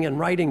reflecting and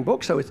writing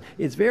books. So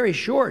it's very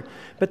short.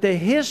 But the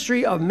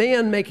history of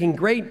man making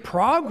great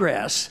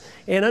progress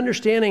and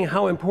understanding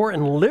how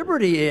important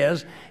liberty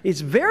is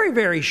very,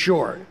 very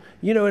short.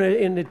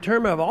 In the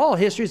term of all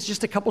history, it's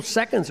just a couple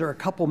seconds or a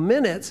couple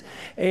minutes.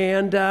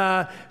 And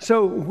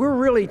so we're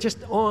really just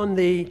on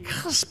the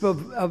cusp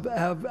of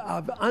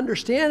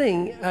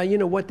understanding,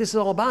 what this is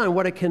all about and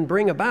what it can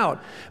bring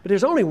about. But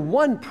there's only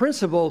one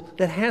principle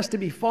that has to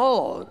be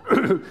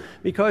followed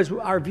because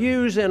our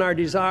views and our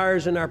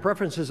desires and our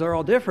preferences are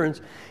all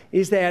different,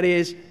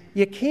 is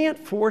you can't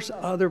force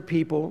other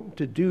people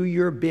to do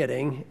your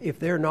bidding if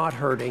they're not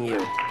hurting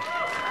you.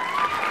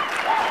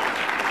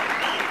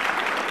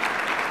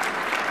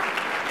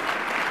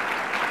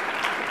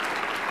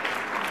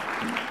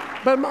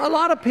 But a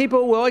lot of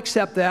people will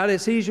accept that.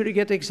 It's easier to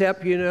get to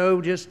accept,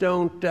 just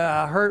don't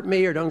hurt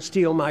me or don't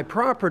steal my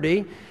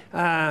property.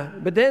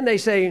 But then they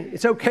say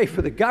it's okay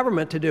for the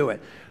government to do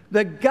it.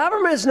 The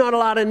government is not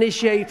allowed to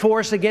initiate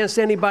force against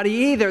anybody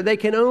either. They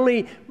can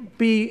only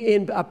be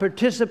a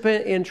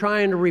participant in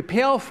trying to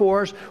repel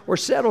force or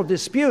settle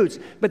disputes.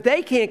 But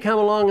they can't come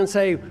along and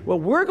say, well,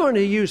 we're going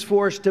to use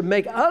force to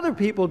make other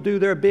people do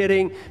their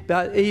bidding,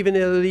 but even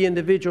though the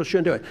individual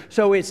shouldn't do it.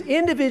 So it's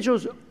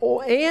individuals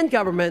and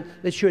government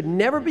that should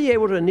never be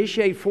able to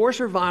initiate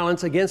force or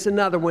violence against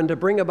another one to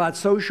bring about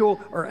social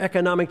or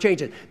economic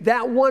changes.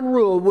 That one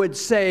rule would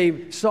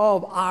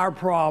solve our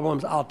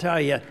problems, I'll tell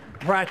you.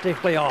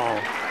 Practically all.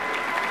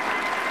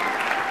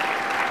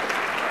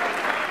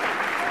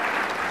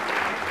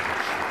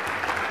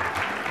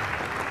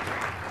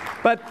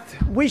 But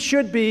we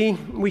should be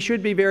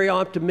very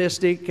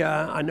optimistic.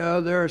 I know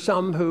there are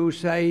some who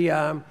say,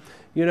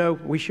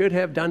 we should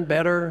have done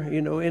better,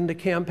 in the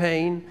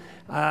campaign.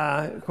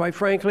 Quite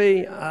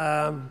frankly,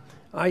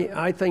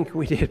 I think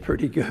we did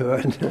pretty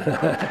good.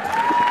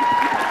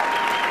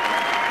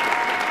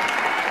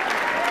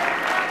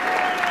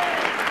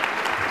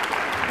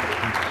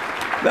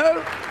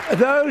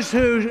 Those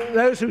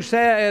who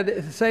say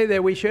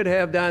that we should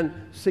have done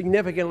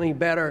significantly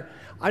better,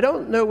 I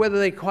don't know whether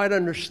they quite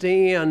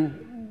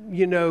understand,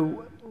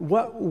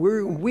 what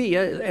we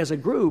as a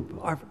group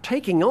are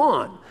taking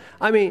on.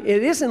 I mean,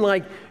 it isn't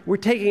like we're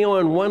taking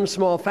on one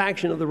small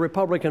faction of the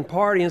Republican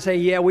Party and say,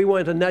 yeah, we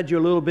want to nudge you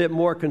a little bit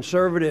more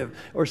conservative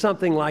or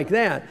something like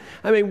that.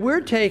 I mean,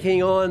 we're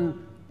taking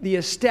on the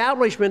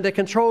establishment that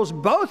controls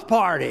both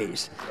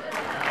parties.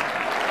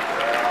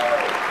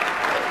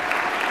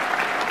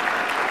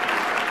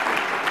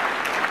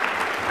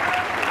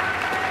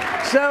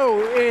 So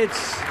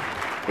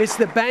it's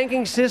the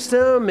banking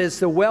system, it's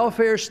the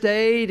welfare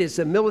state, it's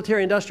the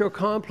military-industrial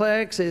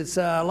complex, it's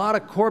a lot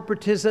of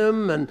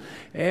corporatism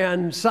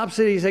and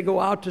subsidies that go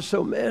out to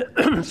so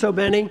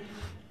many.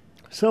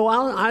 So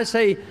I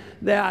say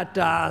that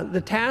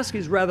the task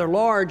is rather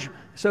large,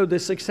 so the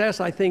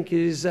success, I think,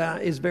 is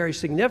very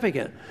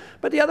significant.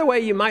 But the other way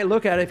you might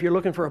look at it, if you're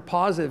looking for a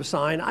positive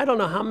sign, I don't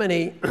know how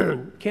many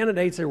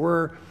candidates there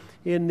were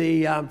in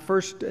the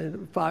first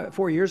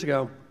 4 years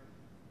ago.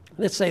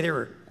 Let's say there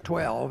were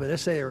 12, and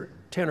let's say there were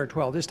 10 or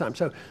 12 this time.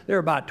 So there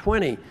were about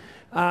 20.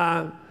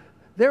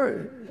 There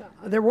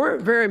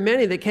weren't very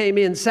many that came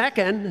in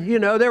second.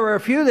 There were a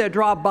few that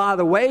dropped by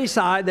the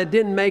wayside that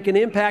didn't make an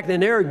impact,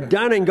 and they're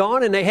done and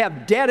gone, and they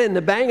have debt in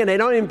the bank, and they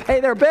don't even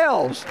pay their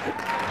bills.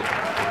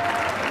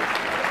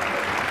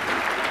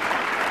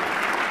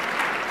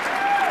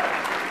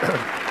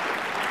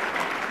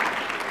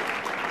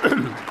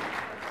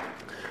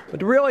 But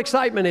the real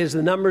excitement is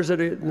the numbers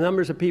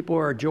of people who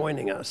are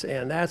joining us,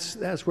 and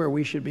that's where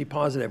we should be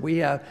positive. We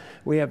have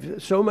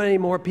so many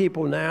more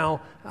people now,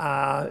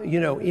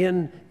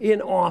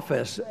 in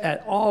office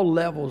at all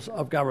levels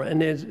of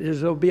government, and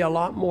there'll be a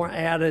lot more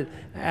added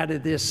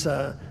this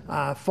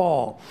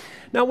fall.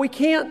 Now we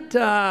can't.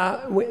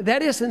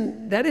 That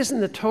isn't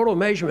the total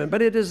measurement,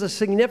 but it is a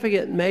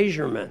significant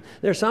measurement.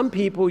 There's some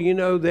people,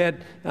 that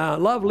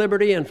love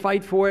liberty and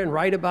fight for it and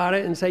write about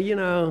it and say,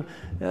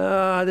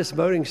 this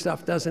voting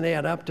stuff doesn't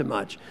add up to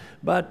much.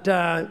 But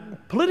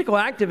political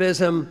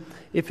activism,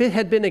 if it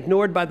had been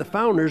ignored by the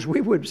founders,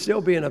 we would still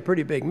be in a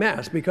pretty big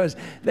mess, because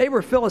they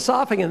were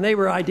philosophic and they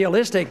were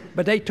idealistic,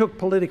 but they took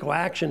political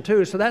action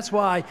too. So that's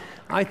why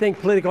I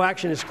think political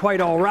action is quite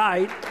all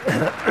right.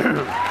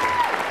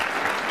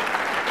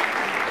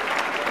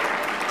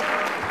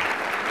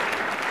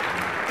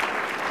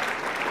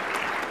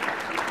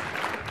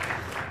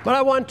 But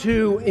I want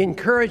to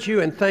encourage you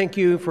and thank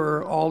you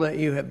for all that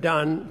you have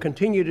done.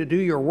 Continue to do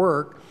your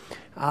work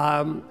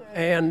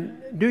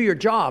and do your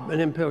job. And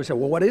then people say,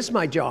 well, what is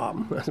my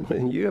job?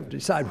 You have to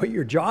decide what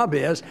your job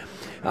is.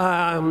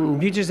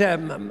 You just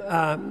have,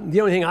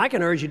 the only thing I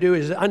can urge you to do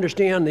is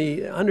understand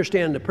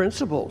the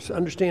principles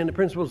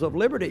of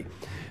liberty.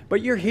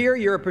 But you're here,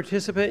 you're a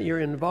participant, you're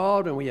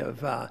involved, and we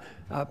have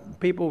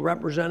people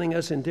representing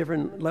us in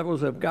different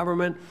levels of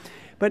government.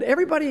 But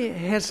everybody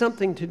has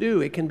something to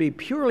do. It can be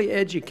purely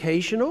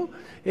educational.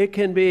 It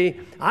can be,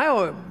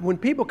 when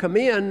people come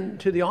in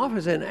to the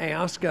office and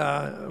ask,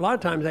 a lot of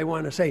times they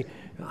want to say,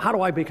 how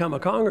do I become a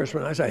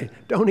congressman? I say,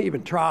 don't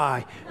even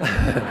try.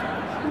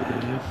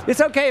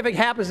 It's okay if it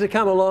happens to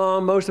come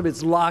along. Most of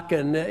it's luck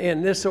and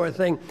this sort of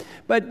thing.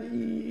 But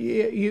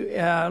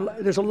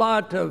there's a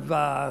lot of,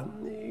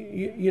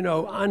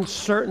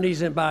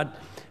 uncertainties about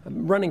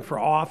running for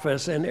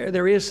office, and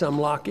there is some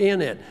luck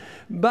in it.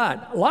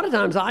 But a lot of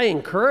times I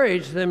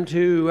encourage them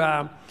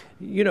to,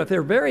 if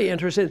they're very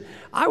interested,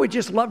 I would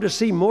just love to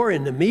see more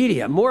in the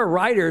media, more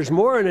writers,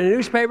 more in the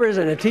newspapers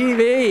and the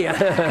TV.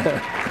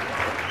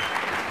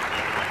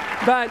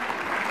 But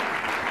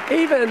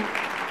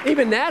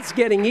even that's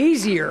getting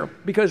easier,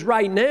 because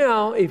right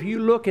now, if you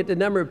look at the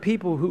number of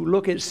people who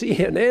look at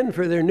CNN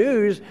for their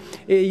news,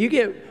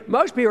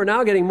 most people are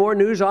now getting more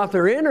news off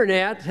their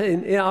internet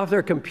and off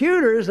their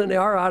computers than they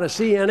are out of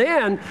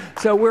CNN.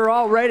 So we're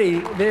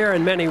already there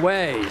in many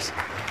ways.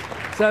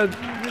 So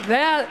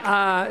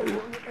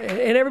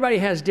and everybody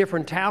has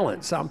different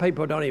talents. Some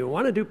people don't even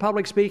want to do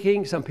public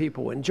speaking. Some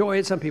people enjoy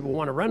it. Some people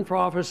want to run for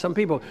office. Some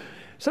people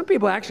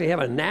actually have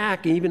a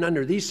knack, even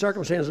under these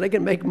circumstances, they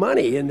can make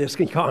money in this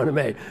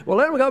economy. Well,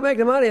 let them go make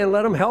the money and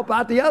let them help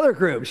out the other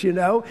groups, you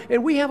know.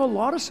 And we have a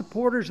lot of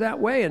supporters that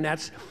way, and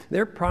that's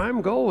their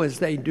prime goal is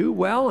they do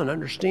well and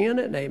understand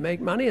it, and they make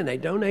money, and they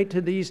donate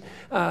to these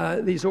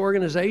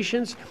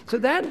organizations. So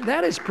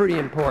that is pretty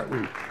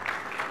important.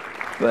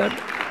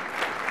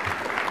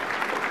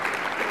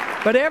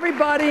 But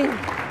everybody,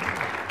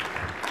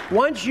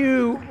 once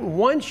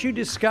you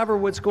discover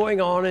what's going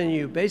on and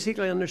you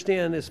basically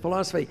understand this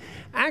philosophy,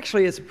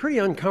 actually it's a pretty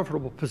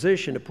uncomfortable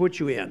position to put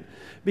you in,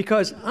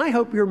 because I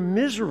hope you're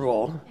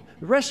miserable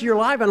the rest of your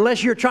life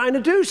unless you're trying to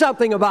do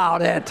something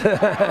about it.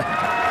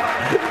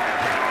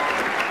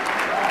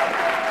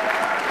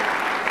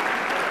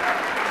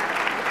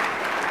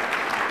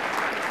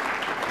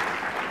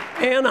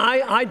 And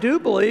I do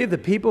believe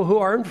that people who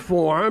are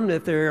informed,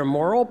 if they're a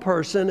moral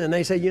person, and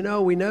they say, you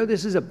know, we know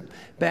this is a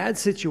bad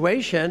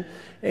situation,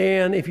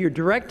 and if you're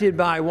directed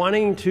by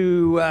wanting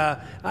to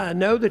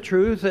know the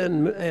truth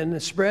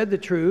and spread the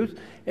truth,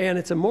 and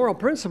it's a moral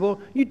principle,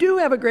 you do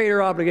have a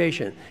greater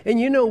obligation. And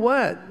you know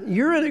what?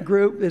 You're in a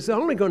group that's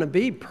only going to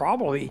be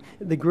probably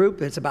the group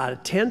that's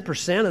about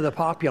 10% of the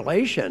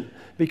population,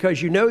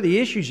 because you know the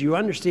issues, you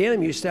understand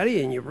them, you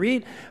study and you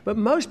read. But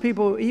most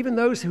people, even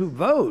those who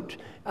vote,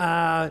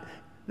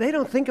 they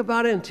don't think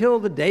about it until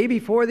the day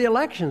before the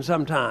election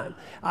sometime.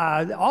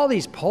 All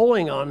these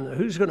polling on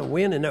who's going to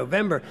win in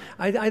November,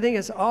 I think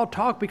it's all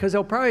talk, because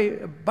they'll probably,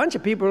 a bunch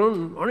of people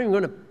aren't even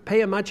going to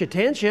pay much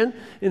attention,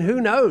 and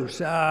who knows,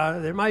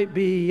 there might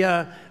be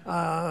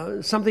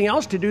something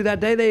else to do that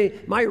day. They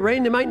might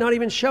rain, they might not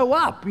even show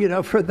up, you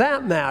know, for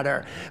that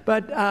matter.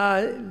 But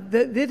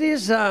it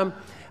is,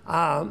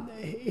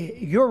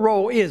 your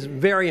role is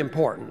very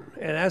important,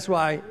 and that's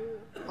why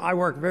I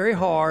work very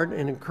hard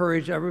and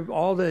encourage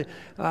all the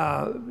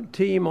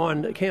team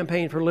on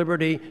Campaign for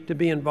Liberty to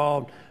be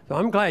involved. So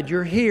I'm glad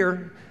you're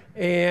here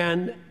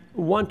and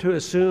want to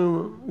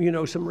assume, you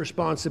know, some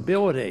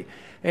responsibility.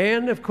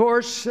 And of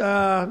course, you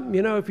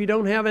know, if you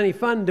don't have any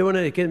fun doing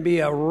it, it can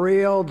be a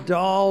real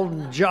dull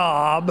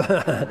job.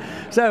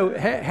 So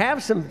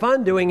have some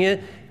fun doing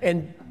it.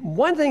 And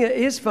one thing that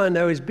is fun,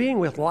 though, is being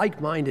with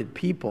like-minded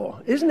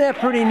people. Isn't that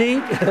pretty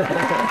neat?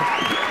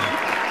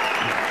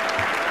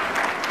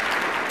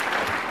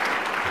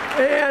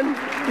 And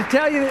to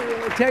tell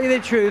you the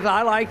truth,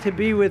 I like to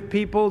be with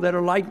people that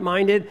are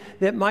like-minded,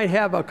 that might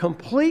have a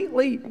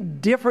completely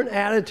different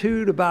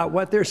attitude about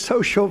what their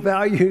social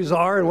values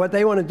are and what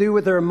they want to do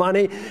with their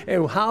money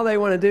and how they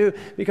want to do,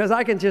 because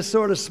I can just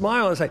sort of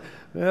smile and say,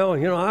 well,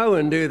 you know, I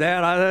wouldn't do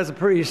that. That's a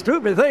pretty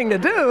stupid thing to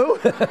do.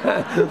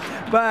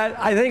 But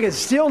I think it's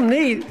still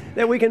neat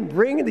that we can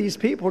bring these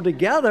people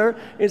together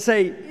and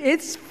say,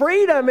 it's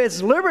freedom,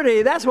 it's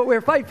liberty. That's what we're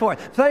fighting for.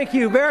 Thank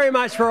you very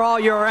much for all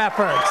your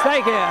efforts.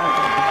 Thank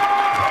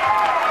you.